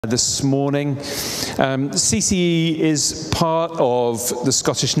This morning. CCE is part of the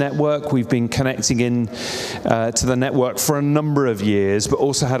Scottish network. We've been connecting in to the network for a number of years, but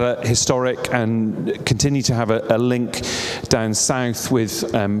also had a historic and continue to have a link down south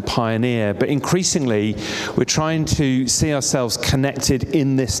with Pioneer. But increasingly, we're trying to see ourselves connected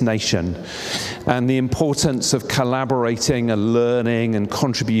in this nation, and the importance of collaborating and learning and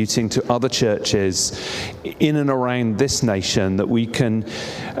contributing to other churches in and around this nation, that we can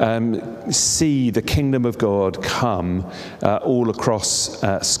see the kingdom of God come all across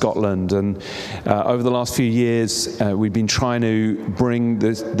Scotland. And over the last few years, we've been trying to bring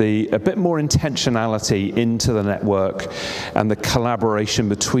a bit more intentionality into the network and the collaboration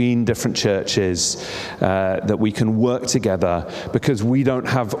between different churches, that we can work together, because we don't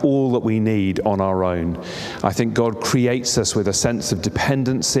have all that we need on our own. I think God creates us with a sense of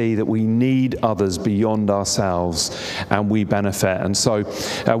dependency, that we need others beyond ourselves, and we benefit. And so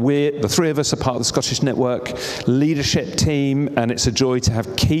the three of us are part of the Scottish Network leadership team, and it's a joy to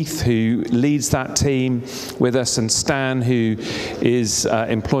have Keith, who leads that team, with us, and Stan, who is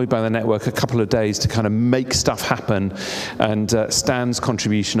employed by the network a couple of days to kind of make stuff happen. And Stan's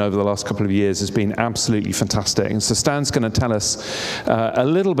contribution over the last couple of years has been absolutely fantastic. And so Stan's going to tell us a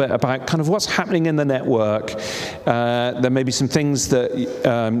little bit about kind of what's happening in the network. There may be some things that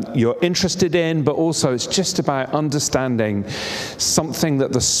you're interested in, but also it's just about understanding something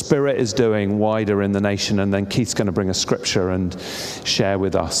that the Spirit is doing wider in the nation. And then Keith's going to bring a scripture and share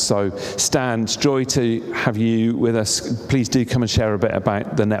with us. So Stan, it's joy to have you with us. Please do come and share a bit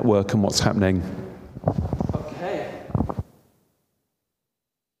about the network and what's happening. Okay.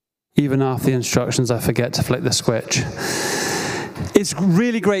 Even after the instructions, I forget to flick the switch. It's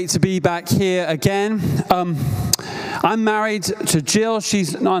really great to be back here again. I'm married to Jill.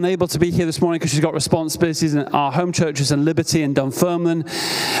 She's unable to be here this morning because she's got responsibilities in our home churches in Liberty and Dunfermline.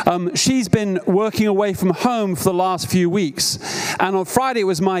 She's been working away from home for the last few weeks, and on Friday it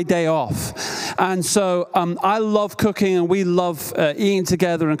was my day off. And so I love cooking, and we love eating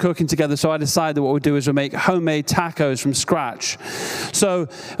together and cooking together, so I decided that what we'd do is we'd make homemade tacos from scratch. So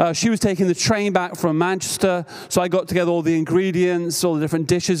she was taking the train back from Manchester, so I got together all the ingredients, all the different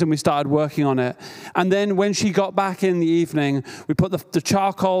dishes, and we started working on it. And then when she got back in the evening, we put the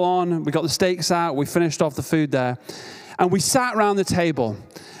charcoal on, we got the steaks out, we finished off the food there, and we sat around the table,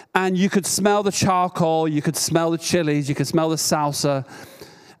 and you could smell the charcoal, you could smell the chilies, you could smell the salsa,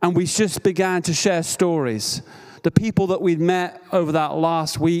 and we just began to share stories. The people that we'd met over that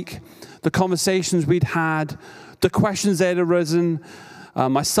last week, the conversations we'd had, the questions that had arisen.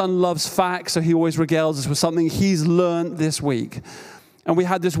 My son loves facts, so he always regales us with something he's learned this week. And we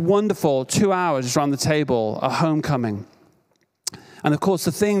had this wonderful 2 hours around the table, a homecoming. And of course,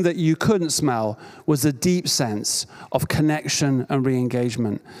 the thing that you couldn't smell was the deep sense of connection and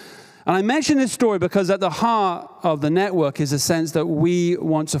re-engagement. And I mention this story because at the heart of the network is a sense that we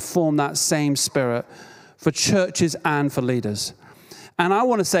want to form that same spirit for churches and for leaders. And I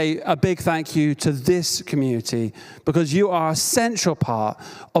want to say a big thank you to this community, because you are a central part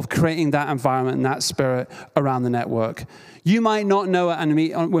of creating that environment and that spirit around the network. You might not know it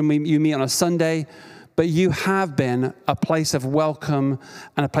you meet on a Sunday, but you have been a place of welcome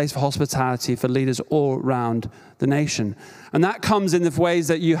and a place for hospitality for leaders all around the nation. And that comes in the ways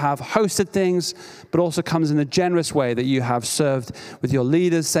that you have hosted things, but also comes in the generous way that you have served with your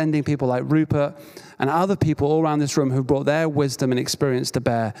leaders, sending people like Rupert and other people all around this room who brought their wisdom and experience to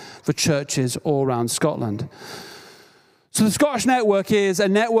bear for churches all around Scotland. So the Scottish Network is a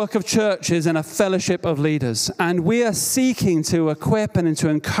network of churches and a fellowship of leaders. And we are seeking to equip and to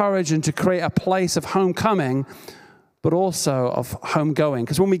encourage and to create a place of homecoming, but also of homegoing.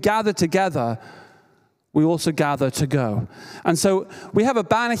 Because when we gather together, we also gather to go. And so we have a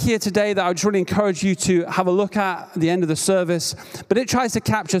banner here today that I would just really encourage you to have a look at the end of the service. But it tries to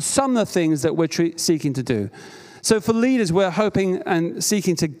capture some of the things that we're seeking to do. So for leaders, we're hoping and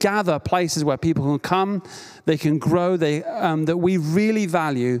seeking to gather places where people can come, they can grow, that we really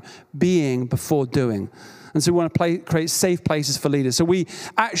value being before doing. And so we want to create safe places for leaders. So we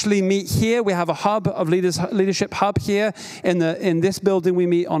actually meet here. We have a hub of leadership hub here in this building. We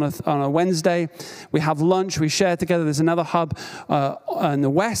meet on a Wednesday. We have lunch. We share together. There's another hub in the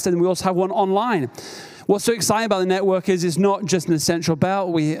west, and we also have one online. What's so exciting about the network is it's not just in the Central Belt.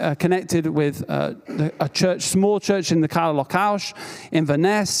 We are connected with a church, small church in the Carlow-Lochaush, in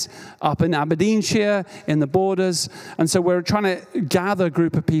Venice, up in Aberdeenshire, in the borders. And so we're trying to gather a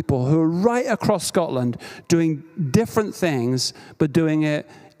group of people who are right across Scotland doing different things, but doing it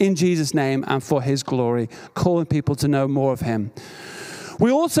in Jesus' name and for his glory, calling people to know more of him. We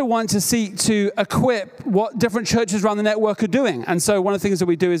also want to seek to equip what different churches around the network are doing. And so one of the things that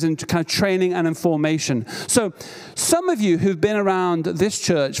we do is in kind of training and information. So some of you who've been around this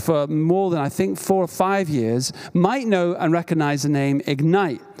church for more than, I think, 4 or 5 years might know and recognize the name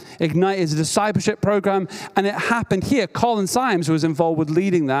Ignite. Ignite is a discipleship program, and it happened here. Colin Symes was involved with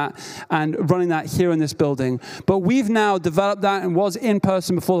leading that and running that here in this building. But we've now developed that and was in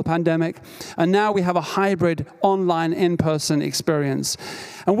person before the pandemic, and now we have a hybrid online in-person experience.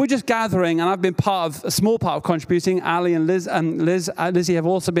 And we're just gathering, and I've been a small part of contributing. Ali and Lizzie have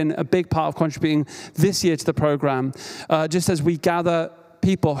also been a big part of contributing this year to the program, just as we gather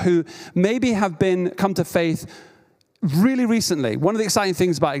people who maybe have come to faith really recently. One of the exciting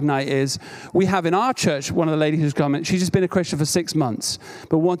things about Ignite is we have in our church, one of the ladies who's come, she's just been a Christian for 6 months,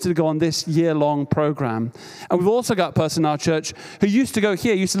 but wanted to go on this year-long program. And we've also got a person in our church who used to go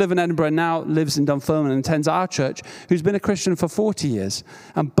here, used to live in Edinburgh, now lives in Dunfermline and attends our church, who's been a Christian for 40 years.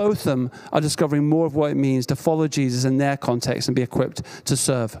 And both of them are discovering more of what it means to follow Jesus in their context and be equipped to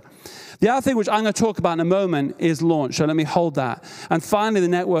serve. The other thing which I'm going to talk about in a moment is launch, so let me hold that. And finally, the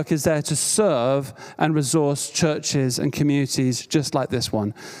network is there to serve and resource churches and communities just like this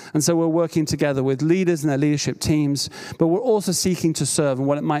one. And so we're working together with leaders and their leadership teams, but we're also seeking to serve and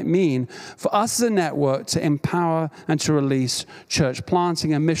what it might mean for us as a network to empower and to release church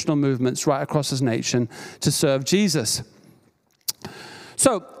planting and missional movements right across this nation to serve Jesus.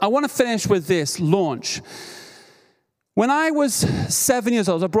 So I want to finish with this, launch. When I was 7 years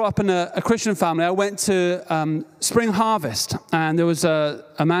old, I brought up in a Christian family. I went to Spring Harvest, and there was a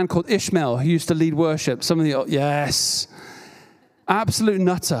man called Ishmael who used to lead worship. Some of you, yes, absolute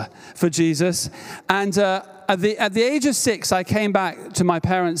nutter for Jesus. And at the age of 6, I came back to my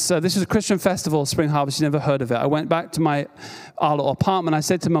parents. This was a Christian festival, Spring Harvest. You never heard of it. I went back to our little apartment. I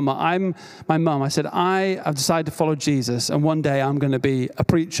said to my mum, I said, I have decided to follow Jesus, and one day I'm going to be a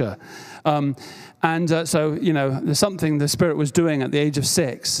preacher. So, there's something the Spirit was doing at the age of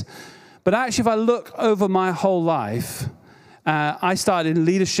 6. But actually, if I look over my whole life, I started in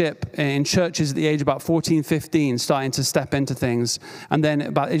leadership in churches at the age of about 14, 15, starting to step into things. And then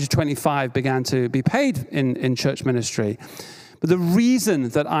about the age of 25, began to be paid in church ministry. But the reason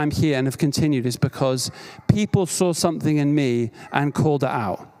that I'm here and have continued is because people saw something in me and called it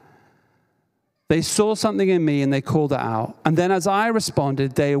out. They saw something in me and they called it out. And then as I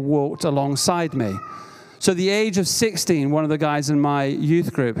responded, they walked alongside me. So at the age of 16, one of the guys in my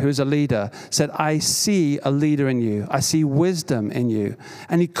youth group, who was a leader, said, I see a leader in you. I see wisdom in you.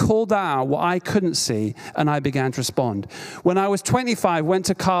 And he called out what I couldn't see, and I began to respond. When I was 25, went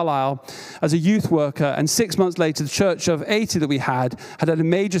to Carlisle as a youth worker, and 6 months later, the church of 80 that we had a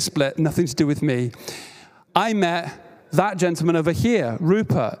major split, nothing to do with me. I met that gentleman over here,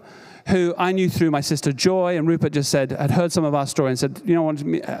 Rupert, who I knew through my sister Joy, and Rupert just had heard some of our story and said, I want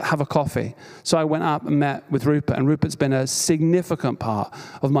to have a coffee. So I went up and met with Rupert, and Rupert's been a significant part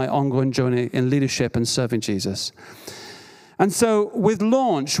of my ongoing journey in leadership and serving Jesus. And so with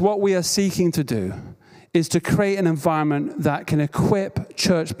Launch, what we are seeking to do is to create an environment that can equip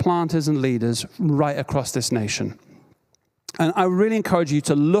church planters and leaders right across this nation. And I really encourage you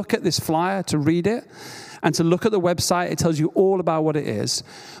to look at this flyer, to read it, and to look at the website. It tells you all about what it is.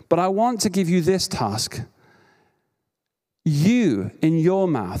 But I want to give you this task. You, in your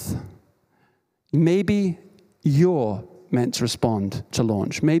mouth, maybe you're meant to respond to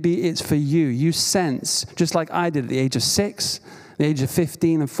Launch. Maybe it's for you. You sense, just like I did at the age of 6, the age of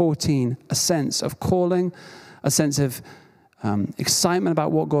 15 and 14, a sense of calling, a sense of excitement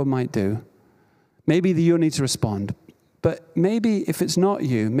about what God might do. Maybe you'll need to respond. But maybe if it's not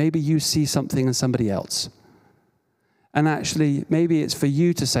you, maybe you see something in somebody else. And actually, maybe it's for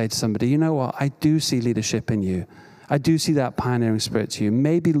you to say to somebody, you know what, I do see leadership in you. I do see that pioneering spirit to you.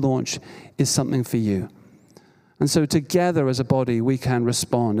 Maybe Launch is something for you. And so together as a body, we can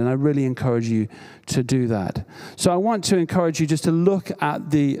respond. And I really encourage you to do that. So I want to encourage you just to look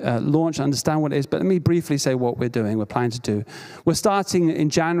at the Launch, understand what it is. But let me briefly say what we're doing, we're planning to do. We're starting in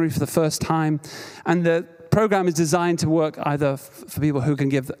January for the first time. And the program is designed to work either for people who can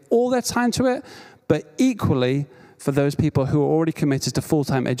give all their time to it, but equally for those people who are already committed to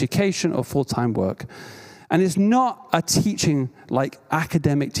full-time education or full-time work. And it's not a teaching, like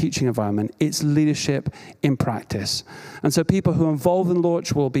academic teaching environment. It's leadership in practice. And so people who are involved in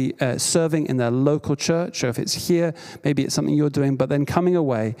Launch will be serving in their local church. Or if it's here, maybe it's something you're doing, but then coming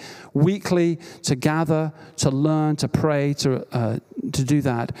away weekly to gather, to learn, to pray, to do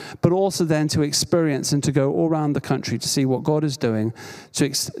that. But also then to experience and to go all around the country to see what God is doing, to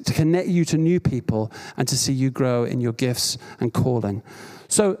connect you to new people and to see you grow in your gifts and calling.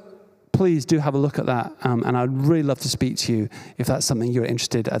 So please do have a look at that. And I'd really love to speak to you if that's something you're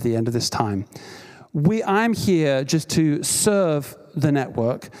interested at the end of this time. I'm here just to serve the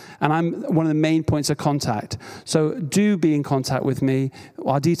network, and I'm one of the main points of contact. So do be in contact with me.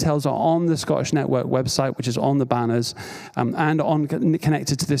 Our details are on the Scottish Network website, which is on the banners, and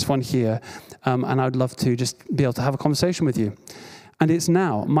connected to this one here. And I'd love to just be able to have a conversation with you. And it's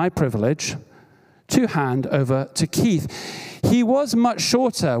now my privilege to hand over to Keith. He was much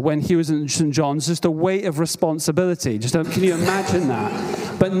shorter when he was in St. John's, just a weight of responsibility. Can you imagine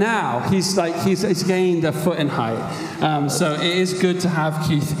that? But now he's gained a foot in height. So it is good to have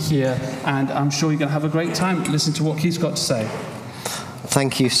Keith here, and I'm sure you're going to have a great time listening to what Keith's got to say.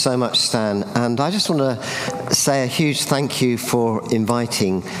 Thank you so much, Stan. And I just want to say a huge thank you for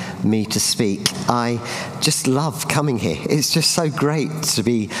inviting me to speak. I just love coming here. It's just so great to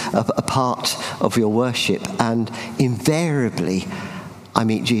be a part of your worship. And invariably, I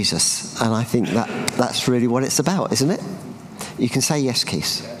meet Jesus. And I think that's really what it's about, isn't it? You can say yes,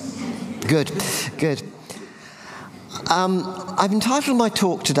 Keith. Good, good. I've entitled my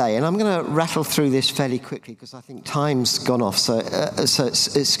talk today, and I'm going to rattle through this fairly quickly because I think time's gone off, so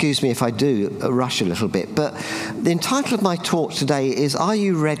excuse me if I do rush a little bit. But the title of my talk today is, Are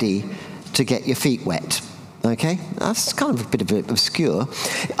You Ready to Get Your Feet Wet? Okay, that's kind of a bit obscure.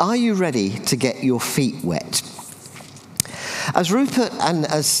 Are you ready to get your feet wet? As Rupert and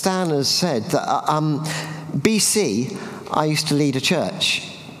as Stan has said, BC, I used to lead a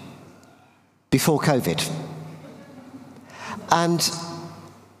church before COVID. And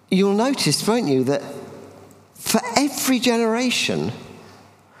you'll notice, won't you, that for every generation,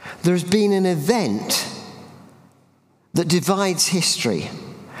 there's been an event that divides history,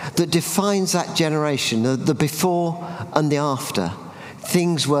 that defines that generation, the before and the after.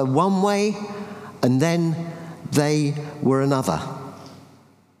 Things were one way, and then they were another.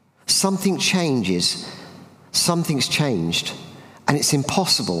 Something changes, something's changed, and it's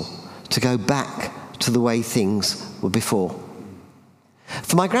impossible to go back to the way things were before.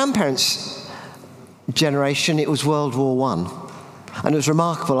 For my grandparents' generation, it was World War I. And it was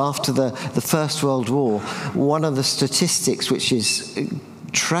remarkable, after the First World War, one of the statistics which is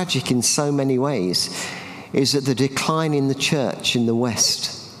tragic in so many ways is that the decline in the church in the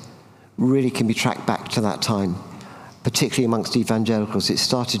West really can be tracked back to that time, particularly amongst evangelicals. It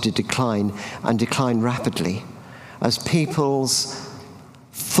started to decline, and decline rapidly, as people's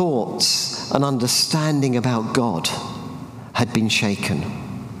thoughts and understanding about God had been shaken.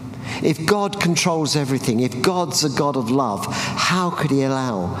 If God controls everything, if God's a God of love, how could he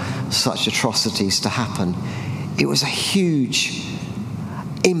allow such atrocities to happen? It was a huge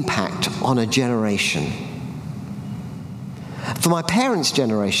impact on a generation. For my parents'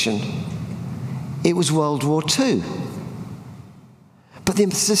 generation, it was World War II. But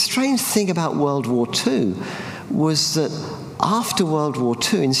the strange thing about World War II was that after World War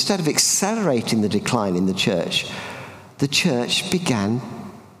II, instead of accelerating the decline in the church began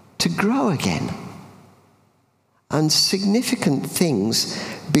to grow again. And significant things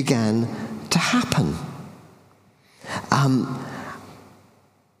began to happen. And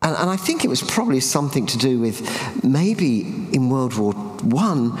I think it was probably something to do with, maybe in World War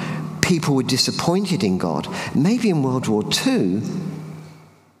I, people were disappointed in God. Maybe in World War II,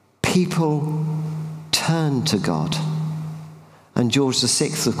 people turned to God. And George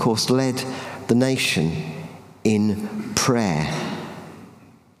VI, of course, led the nation in prayer.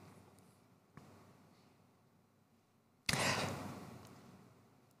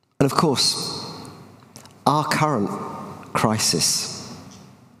 And of course, our current crisis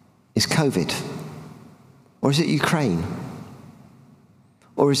is COVID. Or is it Ukraine?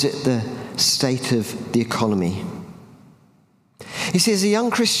 Or is it the state of the economy? You see, as a young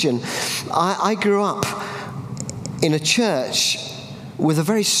Christian, I grew up in a church with a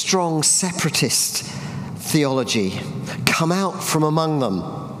very strong separatist theology, come out from among them,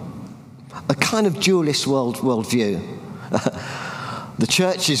 a kind of dualist worldview. The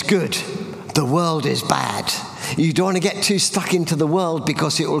church is good, the world is bad. You don't want to get too stuck into the world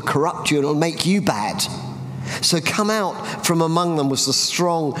because it will corrupt you and it will make you bad. So come out from among them was the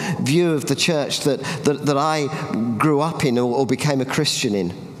strong view of the church that I grew up in or became a Christian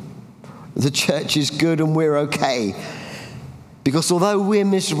in. The church is good and we're okay. Because although we're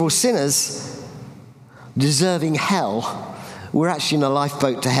miserable sinners, deserving hell, we're actually in a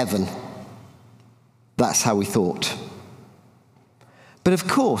lifeboat to heaven. That's how we thought. But of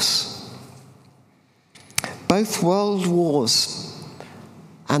course, both world wars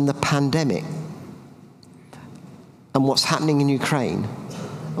and the pandemic and what's happening in Ukraine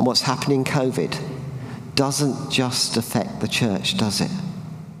and what's happening in COVID doesn't just affect the church, does it?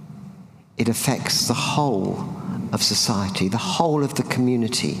 it affects the whole of society. The whole of the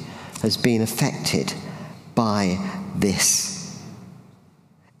community has been affected by this.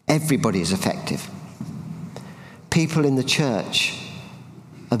 Everybody is affected. People in the church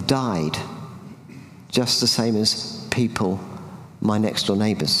have died just the same as people, my next door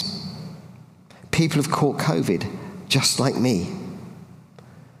neighbours. People have caught COVID just like me.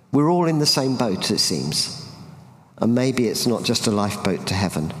 We're all in the same boat, it seems. And maybe it's not just a lifeboat to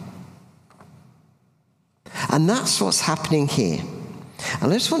heaven. And that's what's happening here.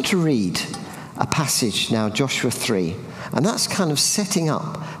 And I just want to read a passage now, Joshua 3. And that's kind of setting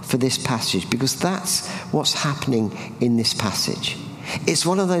up for this passage, because that's what's happening in this passage. It's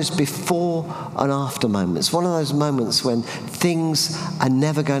one of those before and after moments, one of those moments when things are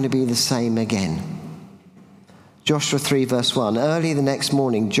never going to be the same again. Joshua 3 verse 1, early the next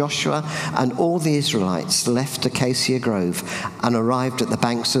morning, Joshua and all the Israelites left Acacia Grove and arrived at the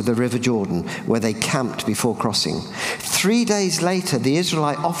banks of the river Jordan, where they camped before crossing. 3 days later, the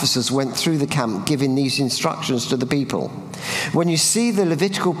Israelite officers went through the camp, giving these instructions to the people. When you see the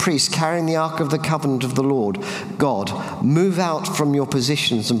Levitical priests carrying the Ark of the Covenant of the Lord God, move out from your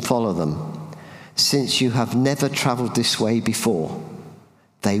positions and follow them. Since you have never traveled this way before,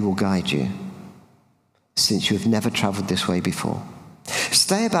 they will guide you. Since you have never traveled this way before.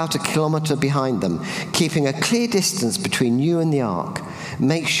 Stay about 1 kilometer behind them, keeping a clear distance between you and the ark.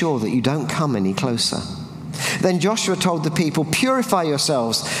 Make sure that you don't come any closer. Then Joshua told the people, purify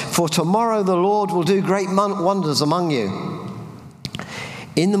yourselves, for tomorrow the Lord will do great wonders among you.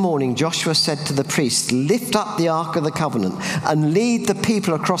 In the morning, Joshua said to the priests, lift up the Ark of the Covenant and lead the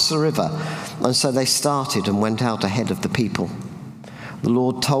people across the river. And so they started and went out ahead of the people. The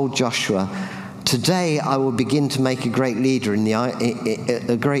Lord told Joshua, today I will begin to make a great leader in the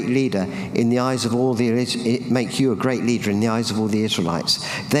eyes of all the Israelites.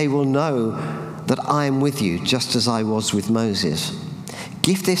 They will know that I am with you, just as I was with Moses.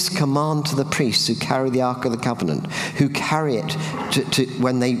 Give this command to the priests who carry the Ark of the Covenant, who carry it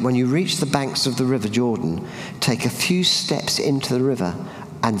when you reach the banks of the river Jordan, take a few steps into the river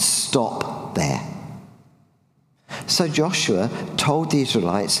and stop there. So Joshua told the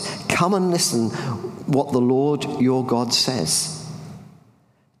Israelites, come and listen what the Lord your God says.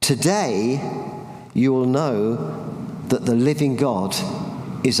 Today you will know that the living God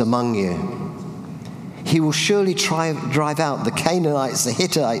is among you. He will surely drive out the Canaanites, the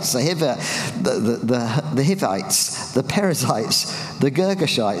Hittites, the Hivites, the Perizzites, the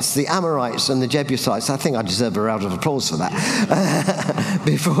Girgashites, the Amorites, and the Jebusites. I think I deserve a round of applause for that.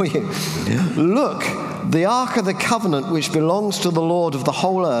 Before you. Look, the Ark of the Covenant, which belongs to the Lord of the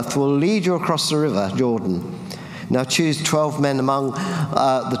whole earth, will lead you across the river Jordan. Now choose 12 men among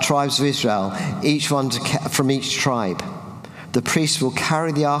the tribes of Israel, each one from each tribe. The priests will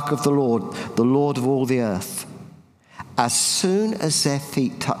carry the ark of the Lord of all the earth. As soon as their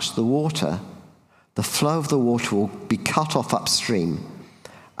feet touch the water, the flow of the water will be cut off upstream,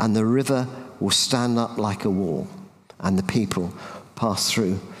 and the river will stand up like a wall, and the people pass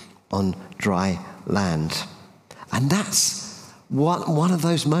through on dry land. And that's one of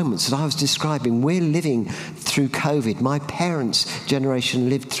those moments that I was describing. We're living through COVID. My parents' generation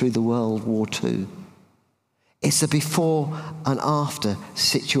lived through the World War II. It's a before and after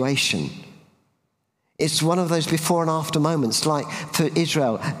situation. It's one of those before and after moments, like for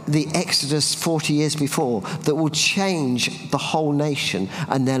Israel, the Exodus 40 years before, that will change the whole nation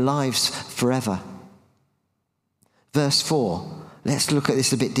and their lives forever. Verse 4, let's look at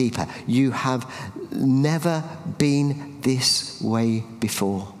this a bit deeper. You have never been this way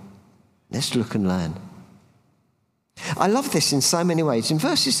before. Let's look and learn. I love this in so many ways. In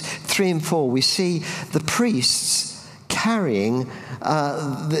verses 3 and 4, we see the priests carrying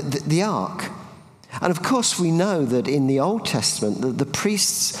the ark. And of course, we know that in the Old Testament, the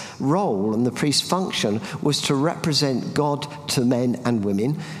priest's role and the priest's function was to represent God to men and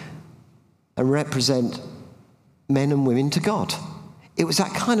women, and represent men and women to God. It was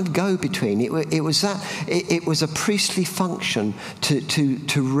that kind of go-between. It was a priestly function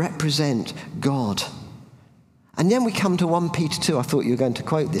to represent God. And then we come to 1 Peter 2. I thought you were going to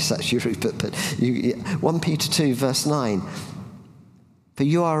quote this actually, Rupert, but 1 Peter 2 verse 9. For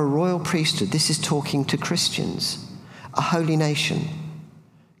you are a royal priesthood. This is talking to Christians. A holy nation.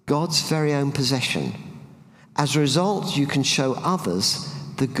 God's very own possession. As a result, you can show others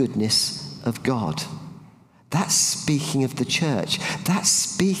the goodness of God. That's speaking of the church. That's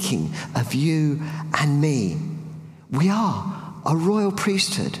speaking of you and me. We are a royal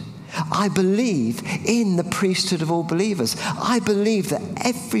priesthood. I believe in the priesthood of all believers. I believe that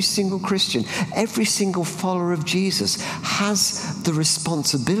every single Christian, every single follower of Jesus has the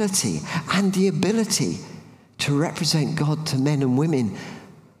responsibility and the ability to represent God to men and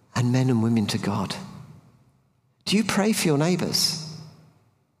women to God. Do you pray for your neighbors?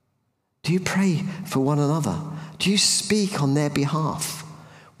 Do you pray for one another? Do you speak on their behalf?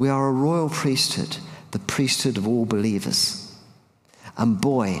 We are a royal priesthood, the priesthood of all believers. And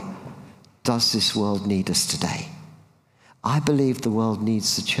boy, does this world need us today. I believe the world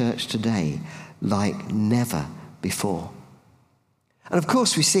needs the church today like never before. And of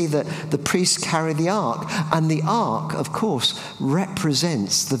course, we see that the priests carry the ark, and the ark, of course,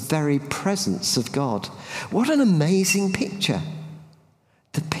 represents the very presence of God. What an amazing picture.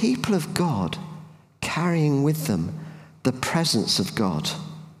 The people of God carrying with them the presence of God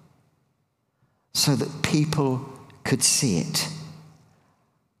so that people could see it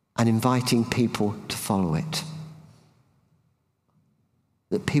and inviting people to follow it.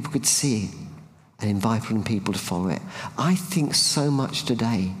 That people could see and inviting people to follow it. I think so much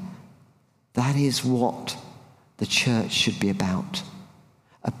today that is what the church should be about.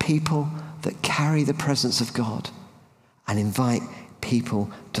 A people that carry the presence of God and invite people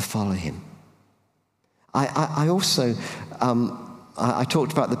to follow him. I also, I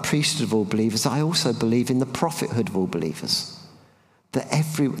talked about the priesthood of all believers. I also believe in the prophethood of all believers. That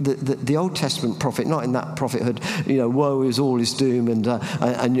the Old Testament prophet, not in that prophethood, woe is all is doom and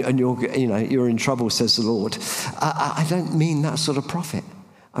you're in trouble, says the Lord. I don't mean that sort of prophet.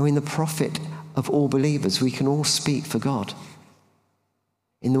 I mean the prophet of all believers. We can all speak for God.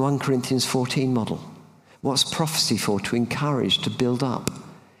 In the 1 Corinthians 14 model, what's prophecy for? To encourage, to build up.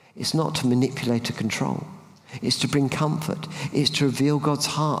 It's not to manipulate or control. It's to bring comfort. It's to reveal God's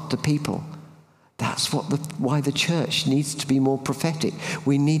heart to people. That's why the church needs to be more prophetic.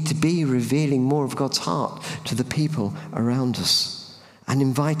 We need to be revealing more of God's heart to the people around us and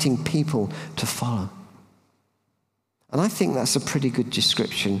inviting people to follow. And I think that's a pretty good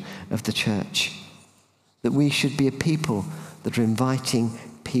description of the church. That we should be a people that are inviting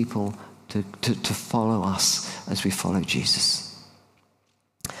people to follow us as we follow Jesus.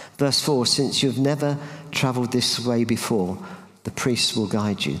 Verse 4, since you've never traveled this way before, the priests will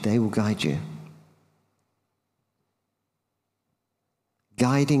guide you. They will guide you.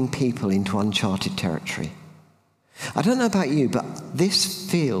 Guiding people into uncharted territory. I don't know about you, but this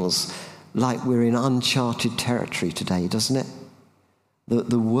feels like we're in uncharted territory today, doesn't it?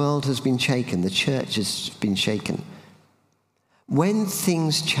 The world has been shaken. The church has been shaken. When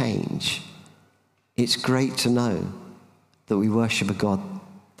things change, it's great to know that we worship a God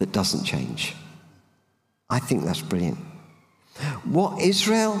that doesn't change. I think that's brilliant. What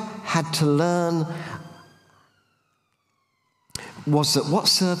Israel had to learn was that what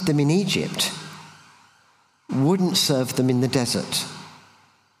served them in Egypt wouldn't serve them in the desert.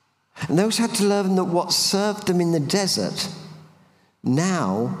 And those had to learn that what served them in the desert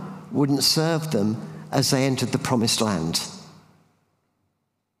now wouldn't serve them as they entered the promised land.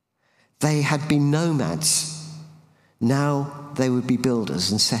 They had been nomads. Now they would be builders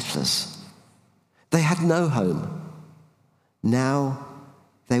and settlers. They had no home. Now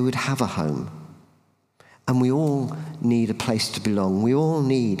they would have a home. And we all need a place to belong. We all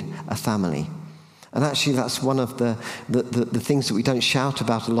need a family. And actually that's one of the things that we don't shout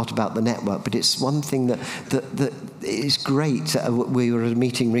about a lot about the network, but it's one thing that is great. We were at a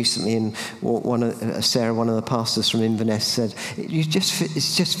meeting recently and Sarah, one of the pastors from Inverness, said, it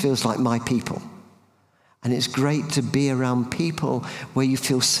just feels like my people. And it's great to be around people where you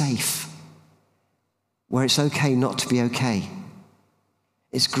feel safe, where it's okay not to be okay.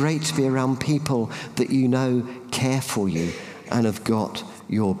 It's great to be around people that you know care for you and have got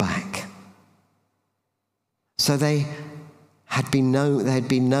your back. So they had been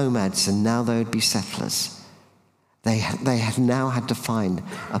nomads and now they would be settlers. They had now had to find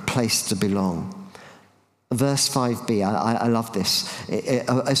a place to belong. Verse 5b, I love this.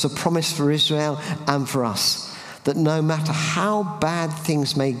 It's a promise for Israel and for us that no matter how bad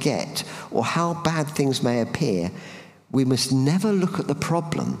things may get or how bad things may appear, we must never look at the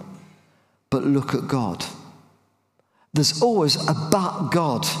problem, but look at God. There's always a but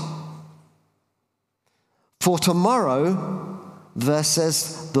God. For tomorrow, verse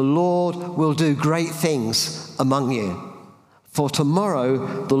says, the Lord will do great things among you. For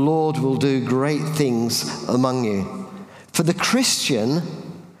tomorrow, the Lord will do great things among you. For the Christian,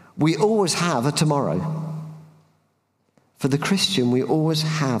 we always have a tomorrow. For the Christian, we always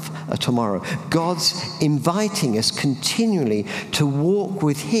have a tomorrow. God's inviting us continually to walk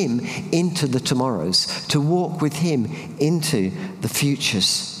with him into the tomorrows, to walk with him into the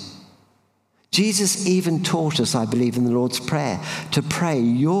futures. Jesus even taught us, I believe, in the Lord's Prayer, to pray,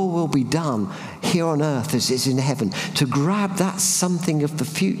 your will be done here on earth as it is in heaven, to grab that something of the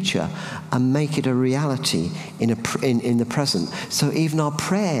future and make it a reality in the present. So even our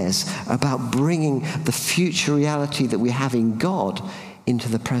prayers are about bringing the future reality that we have in God into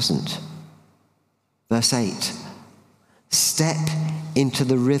the present. Verse 8, step into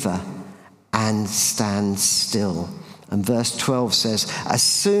the river and stand still. And verse 12 says, as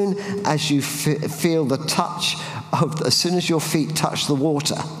soon as you feel the touch of, as soon as your feet touch the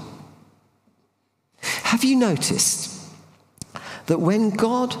water. Have you noticed that when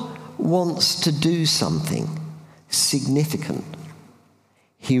God wants to do something significant,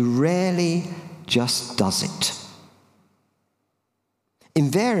 he rarely just does it?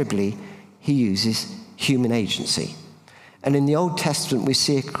 Invariably, he uses human agency. And in the Old Testament, we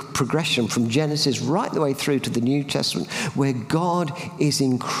see a progression from Genesis right the way through to the New Testament, where God is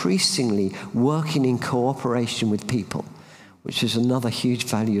increasingly working in cooperation with people, which is another huge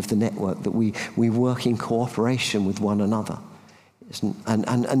value of the network, that we work in cooperation with one another.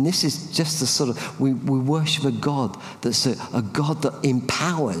 And this is just the sort of, we worship a God that's a God that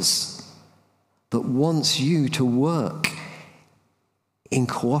empowers, that wants you to work in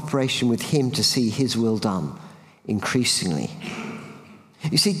cooperation with him to see his will done. Increasingly.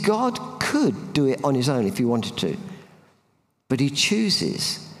 You see, God could do it on his own if he wanted to, but he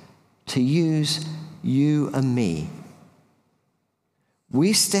chooses to use you and me.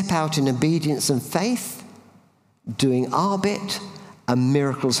 We step out in obedience and faith, doing our bit, and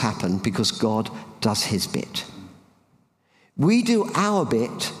miracles happen because God does his bit. We do our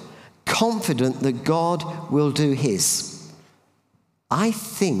bit, confident that God will do his. I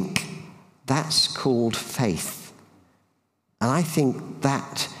think that's called faith. And I think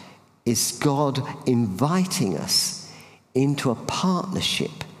that is God inviting us into a partnership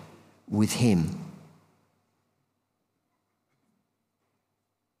with him.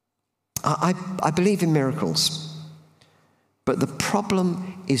 I believe in miracles, but the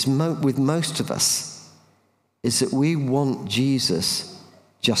problem is with most of us is that we want Jesus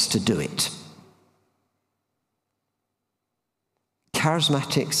just to do it.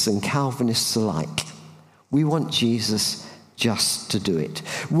 Charismatics and Calvinists alike, we want Jesus just to do it.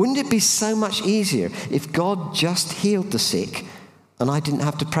 Wouldn't it be so much easier if God just healed the sick and I didn't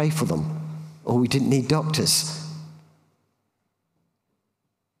have to pray for them, or we didn't need doctors?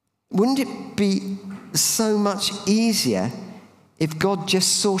 Wouldn't it be so much easier if God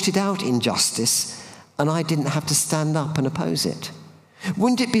just sorted out injustice and I didn't have to stand up and oppose it?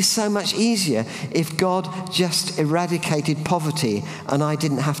 Wouldn't it be so much easier if God just eradicated poverty and I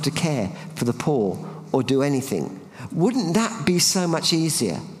didn't have to care for the poor or do anything? Wouldn't that be so much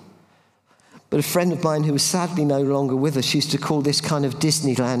easier? But a friend of mine who was sadly no longer with us used to call this kind of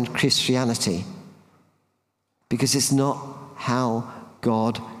Disneyland Christianity, because it's not how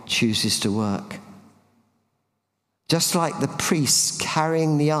God chooses to work. Just like the priests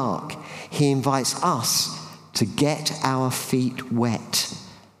carrying the ark, he invites us to get our feet wet,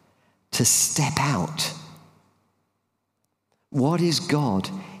 to step out. What is God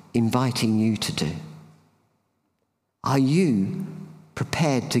inviting you to do? Are you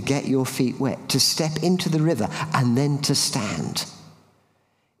prepared to get your feet wet, to step into the river and then to stand?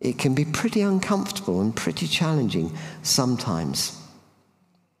 It can be pretty uncomfortable and pretty challenging sometimes.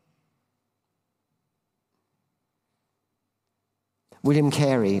 William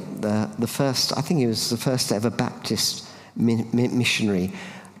Carey, the first, I think he was the first ever Baptist missionary,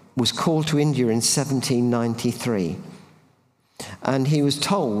 was called to India in 1793. And he was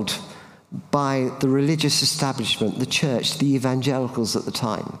told by the religious establishment, the church, the evangelicals at the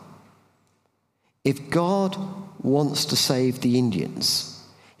time, if God wants to save the Indians,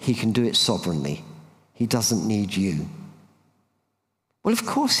 he can do it sovereignly. He doesn't need you. Well, of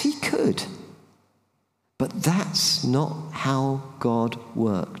course he could. But that's not how God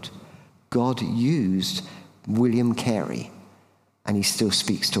worked. God used William Carey, and he still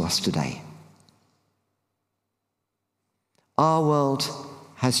speaks to us today. Our world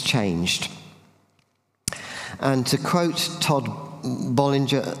has changed. And to quote Todd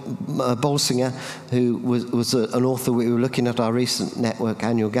Bolsinger, who was an author we were looking at our recent network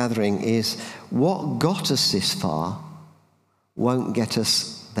annual gathering, is, what got us this far won't get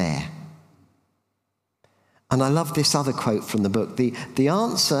us there. And I love this other quote from the book. The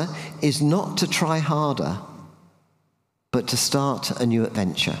answer is not to try harder, but to start a new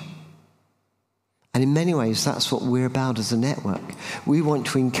adventure. And in many ways, that's what we're about as a network. We want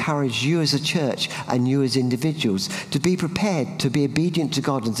to encourage you as a church and you as individuals to be prepared to be obedient to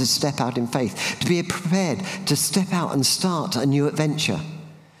God and to step out in faith, to be prepared to step out and start a new adventure.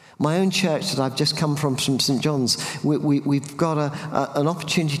 My own church that I've just come from St. John's, we've got an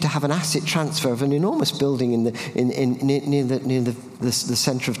opportunity to have an asset transfer of an enormous building near the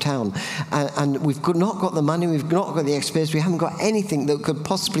centre of town. And we've not got the money, we've not got the experience, we haven't got anything that could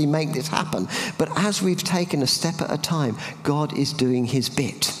possibly make this happen. But as we've taken a step at a time, God is doing his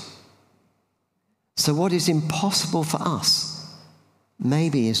bit. So what is impossible for us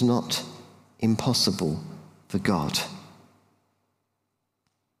maybe is not impossible for God.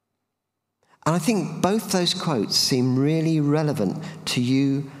 And I think both those quotes seem really relevant to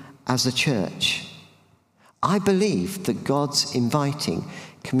you as a church. I believe that God's inviting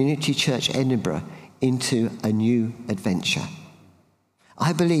Community Church Edinburgh into a new adventure.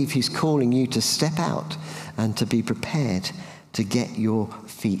 I believe he's calling you to step out and to be prepared to get your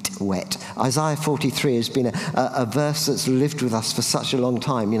feet wet. Isaiah 43 has been a verse that's lived with us for such a long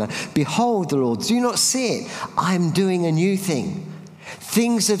time. Behold the Lord, do you not see it? I am doing a new thing.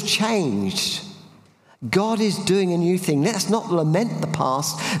 Things have changed. God is doing a new thing. Let's not lament the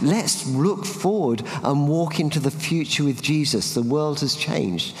past. Let's look forward and walk into the future with Jesus. The world has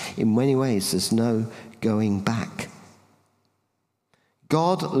changed. In many ways, there's no going back.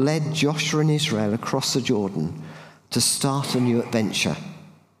 God led Joshua and Israel across the Jordan to start a new adventure.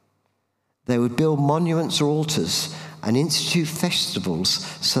 They would build monuments or altars and institute festivals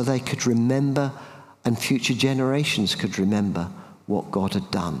so they could remember and future generations could remember what God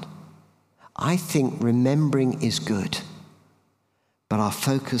had done. I think remembering is good, but our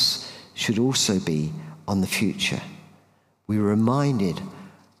focus should also be on the future. We're reminded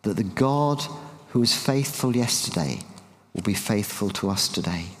that the God who was faithful yesterday will be faithful to us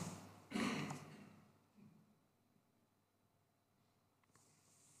today.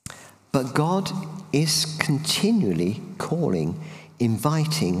 But God is continually calling,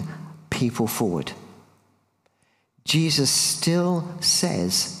 inviting people forward. Jesus still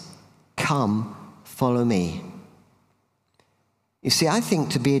says, "Come, follow me." You see, I think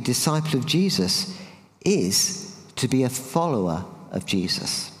to be a disciple of Jesus is to be a follower of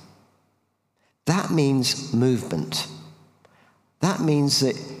Jesus. That means movement. That means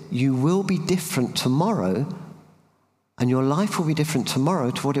that you will be different tomorrow, and your life will be different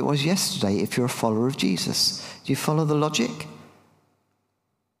tomorrow to what it was yesterday if you're a follower of Jesus. Do you follow the logic?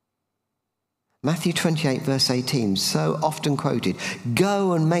 Matthew 28, verse 18, so often quoted,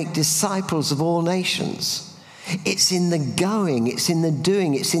 "Go and make disciples of all nations." It's in the going, it's in the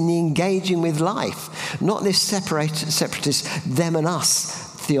doing, it's in the engaging with life. Not this separatist them and us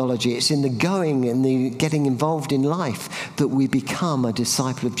theology. It's in the going and the getting involved in life that we become a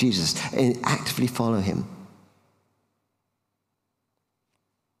disciple of Jesus and actively follow him.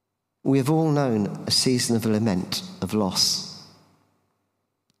 We have all known a season of lament, of loss.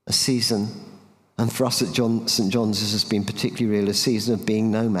 A season, and for us at St. John's this has been particularly real, a season of being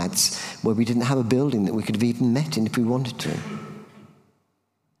nomads, where we didn't have a building that we could have even met in if we wanted to.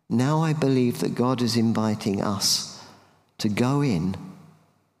 Now I believe that God is inviting us to go in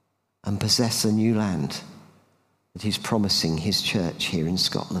and possess a new land that he's promising his church here in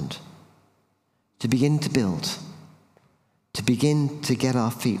Scotland. To begin to build, to begin to get our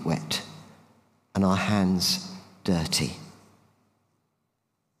feet wet and our hands dirty.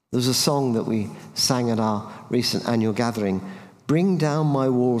 There was a song that we sang at our recent annual gathering, "Bring down my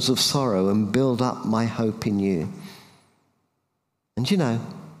walls of sorrow and build up my hope in you." And you know,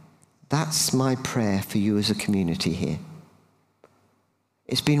 that's my prayer for you as a community here.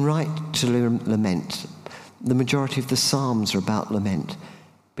 It's been right to lament. The majority of the Psalms are about lament,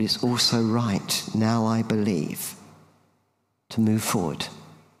 but it's also right, now I believe, to move forward,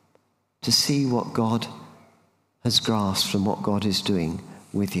 to see what God has grasped and what God is doing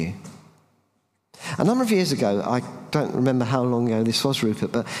with you. A number of years ago, I don't remember how long ago this was,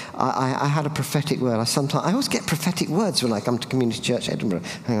 Rupert, but I had a prophetic word. I always get prophetic words when I come to Community Church Edinburgh.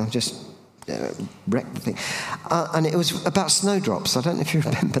 Hang on, just wreck the thing. And it was about snowdrops. I don't know if you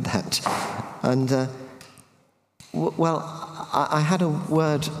remember that. And, I had a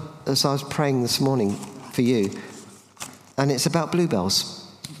word as I was praying this morning for you, and it's about bluebells.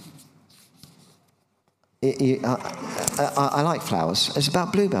 I like flowers. It's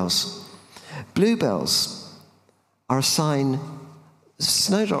about bluebells. Bluebells are a sign,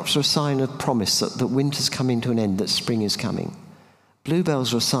 snowdrops are a sign of promise that winter's coming to an end, that spring is coming.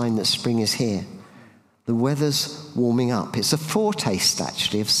 Bluebells are a sign that spring is here. The weather's warming up. It's a foretaste,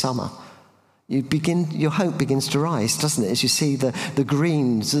 actually, of summer. Your hope begins to rise, doesn't it? As you see the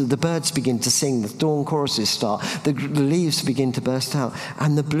greens, the birds begin to sing, the dawn choruses start, the leaves begin to burst out,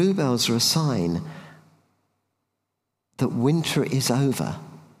 and the bluebells are a sign that winter is over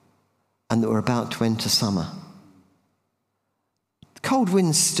and that we're about to enter summer. Cold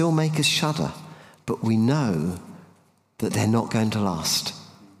winds still make us shudder, but we know that they're not going to last.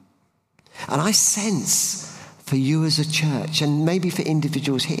 And I sense for you as a church, and maybe for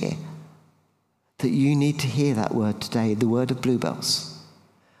individuals here, that you need to hear that word today, the word of bluebells.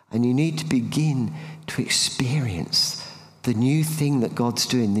 And you need to begin to experience the new thing that God's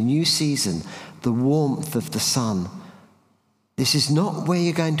doing, the new season, the warmth of the sun. This is not where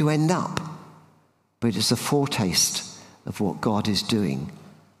you're going to end up, but it's a foretaste of what God is doing.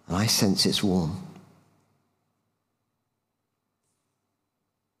 And I sense it's warm.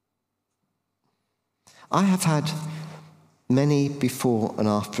 I have had many before and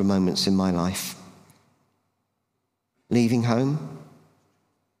after moments in my life. Leaving home,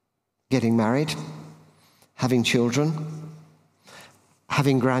 getting married, having children,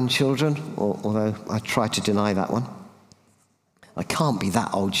 having grandchildren, although I try to deny that one. I can't be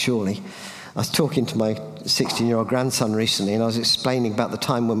that old, surely. I was talking to my 16-year-old grandson recently, and I was explaining about the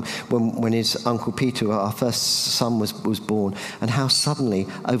time when his Uncle Peter, our first son, was born, and how suddenly,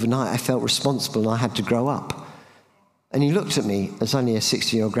 overnight, I felt responsible and I had to grow up. And he looked at me, as only a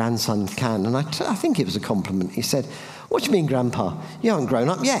 16-year-old grandson can, and I think it was a compliment. He said, "What do you mean, Grandpa? You haven't grown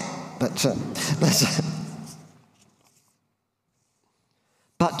up yet."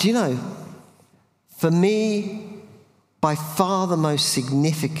 But do you know, for me, by far the most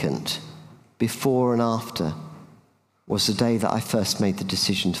significant before and after was the day that I first made the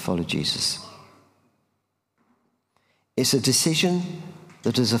decision to follow Jesus. It's a decision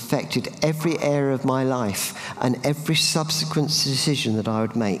that has affected every area of my life and every subsequent decision that I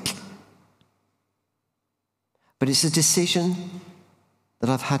would make. But it's a decision that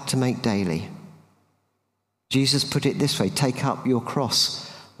I've had to make daily. Jesus put it this way: take up your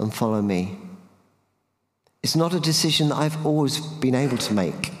cross and follow me. It's not a decision that I've always been able to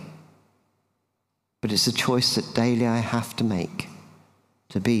make, but it's a choice that daily I have to make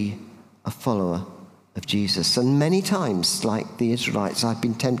to be a follower of Jesus. And many times, like the Israelites, I've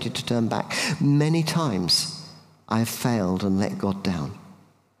been tempted to turn back. Many times I have failed and let God down.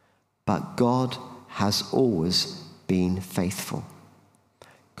 But God has always been faithful.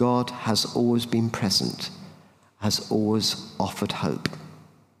 God has always been present, has always offered hope.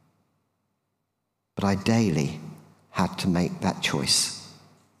 But I daily had to make that choice,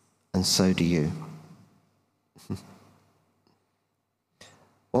 and so do you.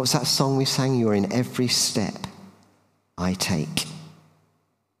 What was that song we sang? You're in every step I take.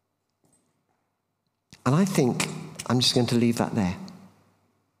 And I think I'm just going to leave that there.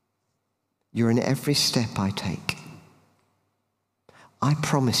 You're in every step I take. I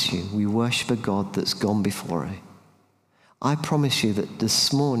promise you, we worship a God that's gone before us. I promise you that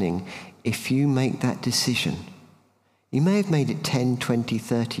this morning, if you make that decision, you may have made it 10, 20,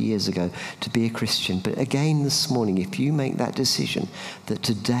 30 years ago to be a Christian, but again this morning, if you make that decision that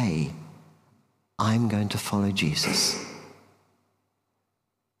today I'm going to follow Jesus,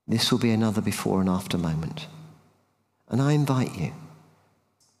 this will be another before and after moment. And I invite you,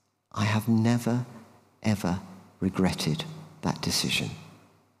 I have never, ever regretted that decision.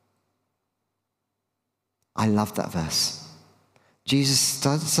 I love that verse. Jesus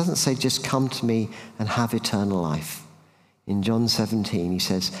doesn't say just come to me and have eternal life. In John 17, he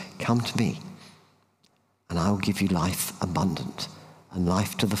says, come to me and I will give you life abundant and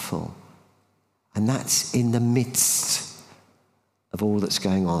life to the full. And that's in the midst of all that's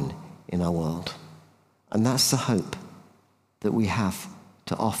going on in our world. And that's the hope that we have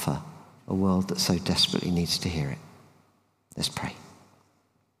to offer a world that so desperately needs to hear it. Let's pray.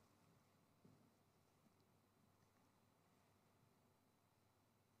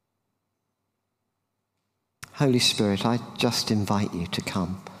 Holy Spirit, I just invite you to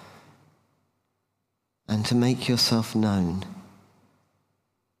come and to make yourself known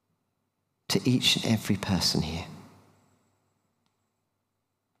to each and every person here.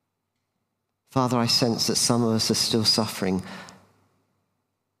 Father, I sense that some of us are still suffering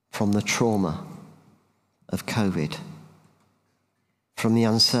from the trauma of COVID, from the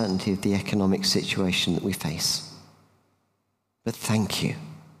uncertainty of the economic situation that we face. But thank you.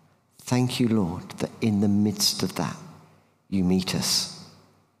 Thank you, Lord, that in the midst of that, you meet us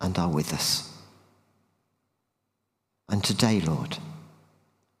and are with us. And today, Lord,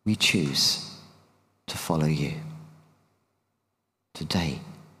 we choose to follow you. Today,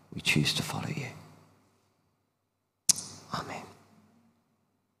 we choose to follow you.